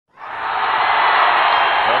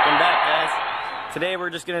Today we're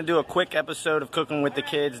just going to do a quick episode of cooking with the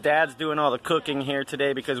kids. Dad's doing all the cooking here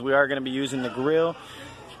today because we are going to be using the grill.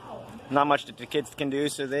 Not much that the kids can do,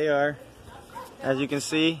 so they are, as you can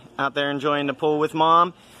see, out there enjoying the pool with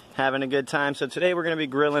Mom, having a good time. So today we're going to be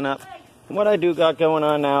grilling up. What I got going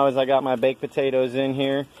on now is I got my baked potatoes in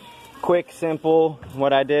here. Quick, simple.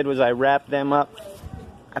 What I did was I wrapped them up.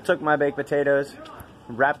 I took my baked potatoes,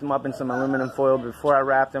 wrapped them up in some aluminum foil. Before I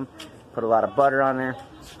wrapped them, put a lot of butter on there,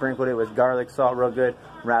 sprinkled it with garlic salt real good,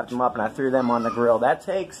 wrapped them up, and I threw them on the grill. That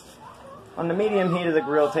takes, on the medium heat of the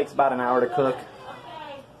grill, it takes about an hour to cook.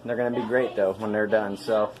 They're going to be great though when they're done.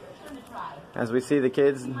 So as we see the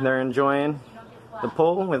kids, they're enjoying the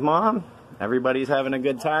pool with Mom. Everybody's having a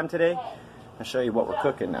good time today. I'll show you what we're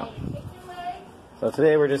cooking now. So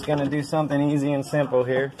today we're just going to do something easy and simple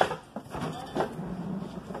here.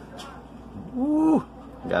 Woo!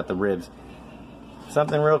 Got the ribs.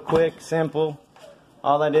 Something real quick, simple.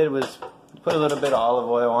 All I did was put a little bit of olive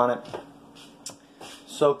oil on it.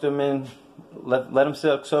 Soaked them in, let them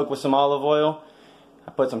soak with some olive oil.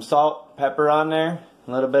 I put some salt, pepper on there.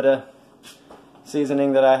 A little bit of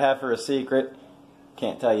seasoning that I have for a secret.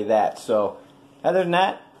 Can't tell you that. So other than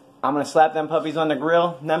that, I'm going to slap them puppies on the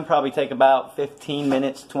grill. Them probably take about 15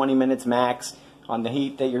 minutes, 20 minutes max on the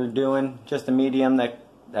heat that you're doing. Just a medium,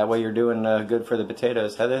 that way you're doing good for the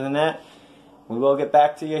potatoes. Other than that, we will get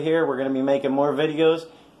back to you here. We're going to be making more videos.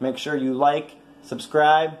 Make sure you like,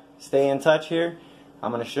 subscribe, stay in touch here.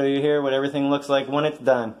 I'm going to show you here what everything looks like when it's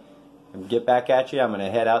done. And get back at you. I'm going to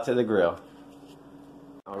head out to the grill.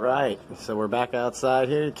 Alright, so we're back outside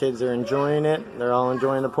here. The kids are enjoying it. They're all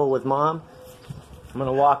enjoying the pool with Mom. I'm going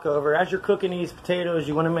to walk over. As you're cooking these potatoes,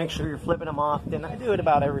 you want to make sure you're flipping them often. I do it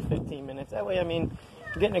about every 15 minutes. That way, I mean,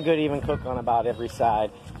 you're getting a good even cook on about every side.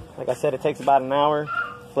 Like I said, it takes about an hour.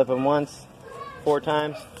 Flip them once, 4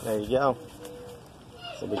 times. There you go.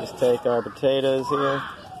 So we just take our potatoes here.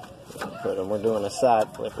 Put them. We're doing a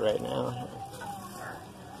side flip right now.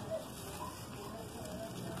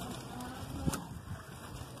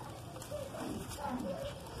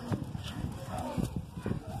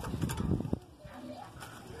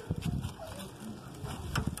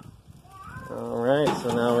 Alright,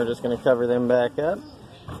 so now we're just going to cover them back up.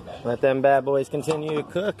 Let them bad boys continue to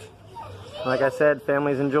cook. Like I said,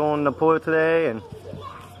 family's enjoying the pool today, and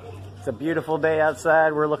it's a beautiful day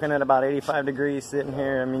outside. We're looking at about 85 degrees sitting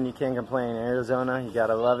here. I mean, you can't complain. In Arizona, you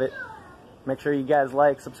gotta love it. Make sure you guys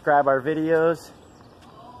like, subscribe our videos.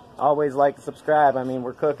 Always like to subscribe. I mean,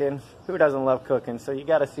 we're cooking. Who doesn't love cooking? So you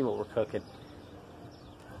gotta see what we're cooking.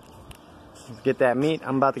 Let's get that meat.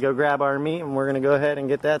 I'm about to go grab our meat, and we're gonna go ahead and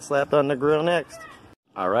get that slapped on the grill next.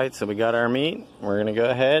 Alright, so we got our meat. We're gonna go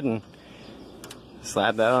ahead and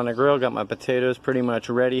slap that on the grill. Got my potatoes pretty much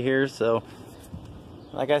ready here. So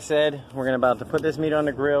like I said, we're about to put this meat on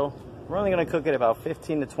the grill. We're only going to cook it about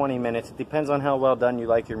 15 to 20 minutes. It depends on how well done you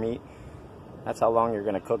like your meat. That's how long you're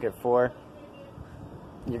going to cook it for.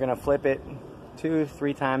 You're going to flip it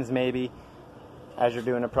 2-3 times maybe as you're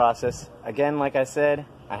doing the process. Again, like I said,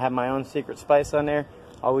 I have my own secret spice on there.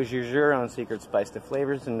 Always use your own secret spice. The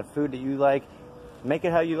flavors and the food that you like, make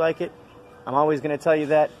it how you like it. I'm always going to tell you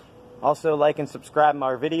that. Also, like and subscribe to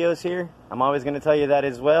our videos here. I'm always going to tell you that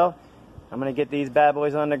as well. I'm going to get these bad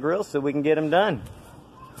boys on the grill so we can get them done.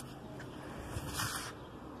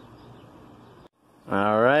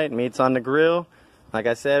 Alright, meat's on the grill. Like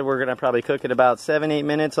I said, we're going to probably cook it about 7-8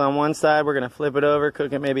 minutes on one side. We're going to flip it over,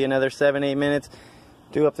 cook it maybe another 7-8 minutes.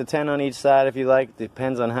 Do up to 10 on each side if you like.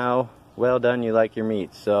 Depends on how well done you like your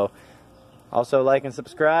meat. So, also like and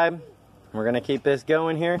subscribe. We're going to keep this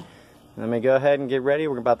going here. Let me go ahead and get ready.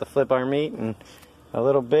 We're about to flip our meat in a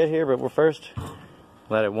little bit here, but we'll first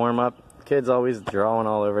let it warm up. Kids always drawing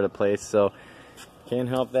all over the place, so can't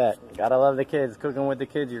help that. Gotta love the kids. Cooking with the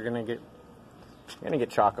kids, you're gonna get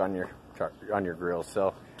chalk on your grill.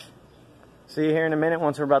 So see you here in a minute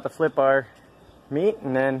once we're about to flip our meat,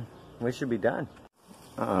 and then we should be done.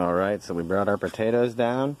 All right, so we brought our potatoes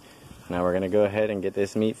down. Now we're gonna go ahead and get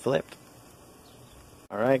this meat flipped.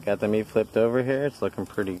 All right, got the meat flipped over here. It's looking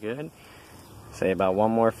pretty good. Say about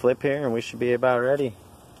one more flip here, and we should be about ready.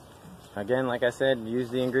 Again, like I said, use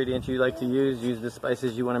the ingredients you like to use the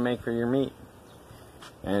spices you want to make for your meat.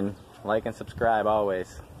 And like and subscribe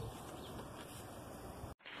always.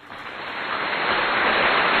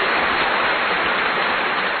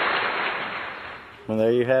 Well,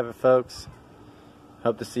 there you have it, folks.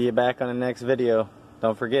 Hope to see you back on the next video.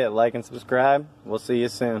 Don't forget, like and subscribe. We'll see you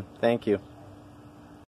soon. Thank you.